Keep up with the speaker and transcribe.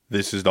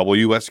This is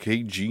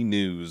WSKG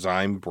News.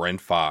 I'm Brent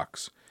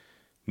Fox.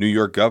 New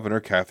York Governor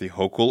Kathy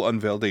Hochul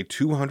unveiled a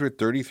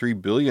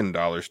 $233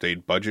 billion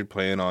state budget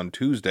plan on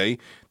Tuesday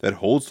that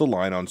holds the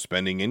line on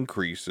spending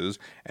increases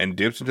and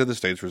dips into the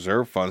state's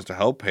reserve funds to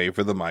help pay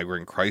for the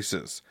migrant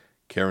crisis.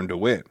 Karen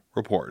DeWitt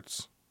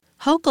reports.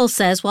 Hochul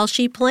says while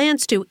she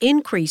plans to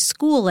increase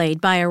school aid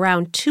by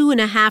around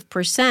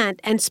 2.5%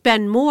 and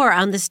spend more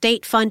on the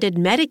state-funded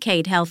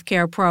Medicaid health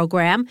care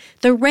program,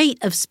 the rate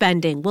of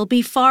spending will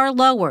be far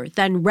lower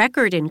than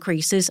record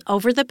increases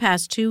over the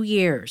past 2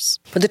 years.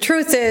 But the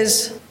truth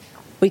is,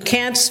 we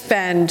can't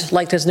spend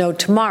like there's no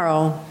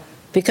tomorrow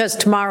because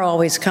tomorrow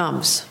always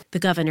comes. The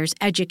governor's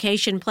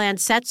education plan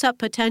sets up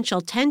potential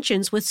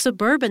tensions with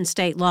suburban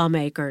state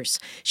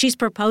lawmakers. She's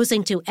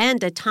proposing to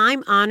end a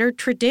time-honored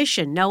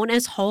tradition known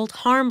as hold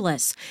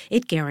harmless.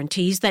 It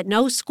guarantees that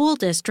no school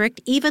district,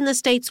 even the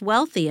state's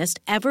wealthiest,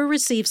 ever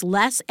receives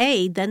less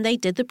aid than they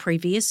did the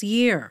previous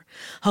year.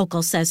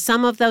 Hochul says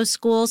some of those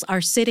schools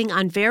are sitting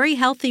on very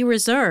healthy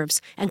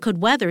reserves and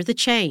could weather the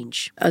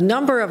change. A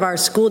number of our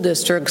school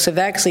districts have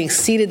actually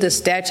exceeded the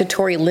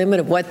statutory limit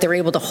of what they're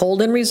able to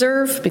hold in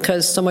reserve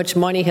because so much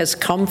money has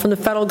come from the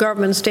federal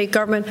government and state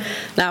government.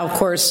 Now, of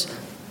course,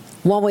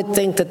 one would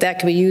think that that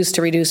could be used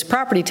to reduce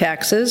property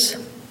taxes,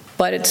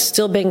 but it's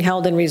still being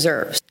held in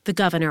reserves. The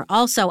governor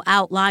also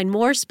outlined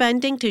more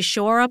spending to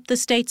shore up the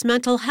state's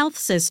mental health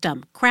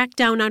system, crack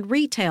down on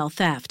retail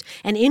theft,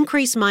 and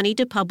increase money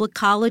to public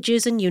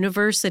colleges and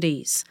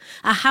universities.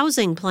 A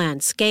housing plan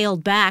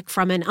scaled back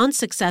from an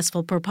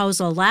unsuccessful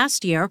proposal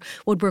last year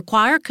would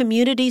require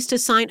communities to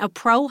sign a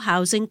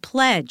pro-housing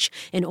pledge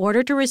in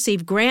order to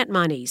receive grant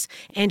monies,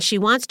 and she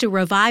wants to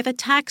revive a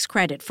tax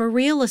credit for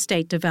real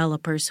estate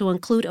developers who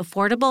include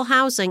affordable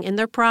housing in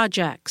their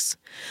projects.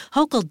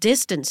 Hochul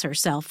distanced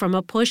herself from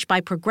a push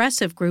by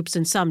progressive groups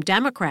and some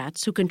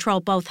Democrats who control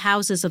both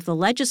houses of the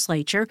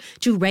legislature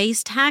to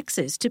raise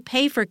taxes to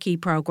pay for key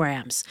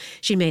programs.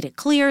 She made it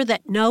clear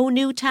that no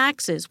new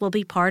taxes will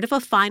be part of a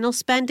final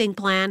spending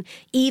plan,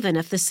 even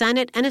if the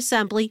Senate and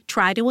Assembly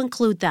try to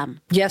include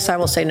them. Yes, I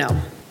will say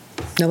no.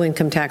 No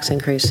income tax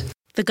increase.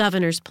 The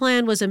governor's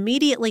plan was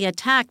immediately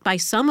attacked by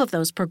some of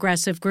those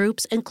progressive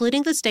groups,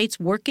 including the state's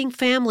Working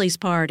Families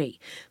Party.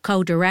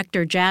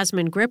 Co-director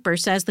Jasmine Gripper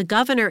says the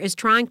governor is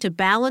trying to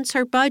balance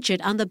her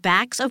budget on the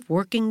backs of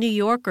working New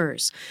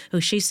Yorkers, who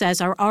she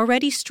says are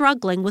already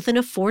struggling with an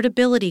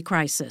affordability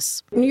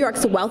crisis. New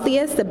York's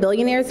wealthiest, the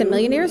billionaires and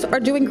millionaires, are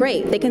doing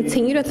great. They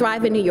continue to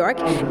thrive in New York,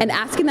 and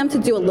asking them to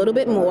do a little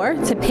bit more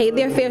to pay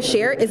their fair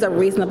share is a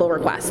reasonable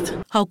request.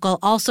 Hochul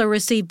also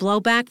received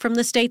blowback from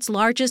the state's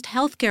largest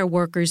healthcare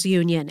workers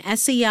union,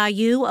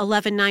 SEIU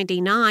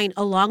 1199,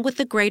 along with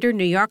the Greater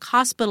New York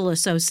Hospital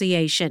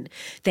Association.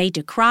 They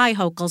decry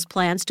Hochul's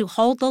plans to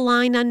hold the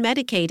line on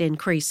Medicaid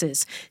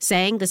increases,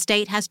 saying the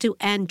state has to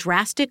end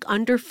drastic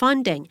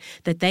underfunding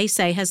that they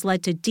say has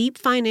led to deep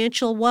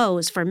financial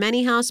woes for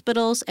many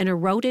hospitals and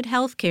eroded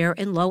health care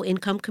in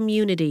low-income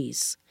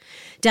communities.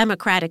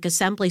 Democratic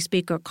Assembly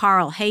Speaker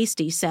Carl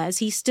Hastie says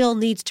he still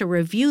needs to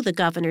review the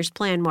governor's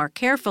plan more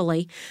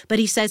carefully, but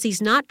he says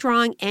he's not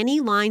drawing any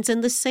lines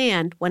in the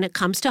sand when it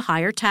comes to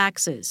higher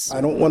taxes.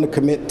 I don't want to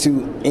commit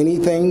to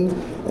anything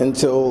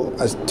until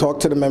I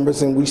talk to the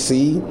members and we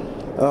see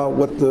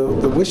what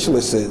the wish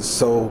list is.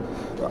 So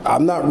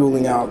I'm not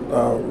ruling out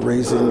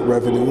raising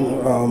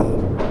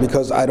revenue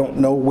because I don't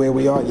know where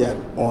we are yet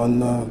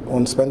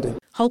on spending.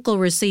 Hochul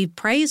received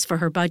praise for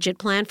her budget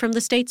plan from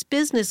the state's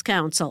Business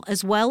Council,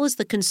 as well as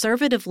the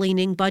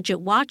conservative-leaning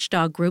budget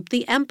watchdog group,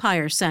 the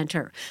Empire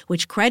Center,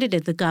 which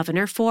credited the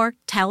governor for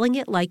telling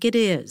it like it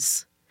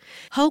is.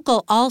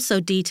 Hochul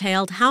also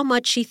detailed how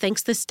much she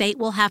thinks the state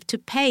will have to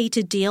pay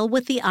to deal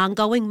with the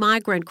ongoing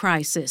migrant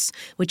crisis,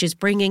 which is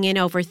bringing in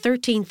over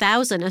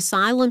 13,000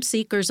 asylum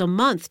seekers a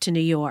month to New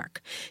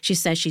York. She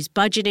says she's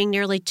budgeting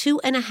nearly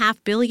 $2.5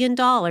 billion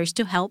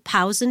to help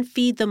house and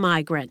feed the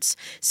migrants.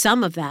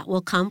 Some of that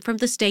will come from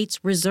the state's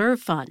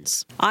reserve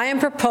funds. I am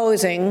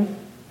proposing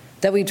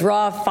that we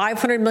draw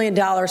 $500 million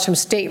from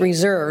state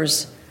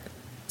reserves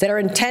that are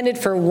intended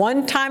for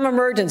one-time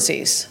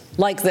emergencies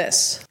like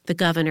this. The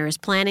governor is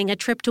planning a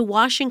trip to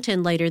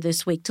Washington later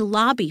this week to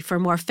lobby for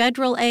more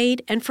federal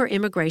aid and for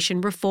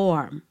immigration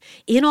reform.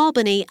 In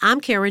Albany,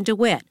 I'm Karen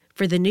DeWitt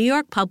for the New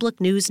York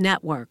Public News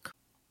Network.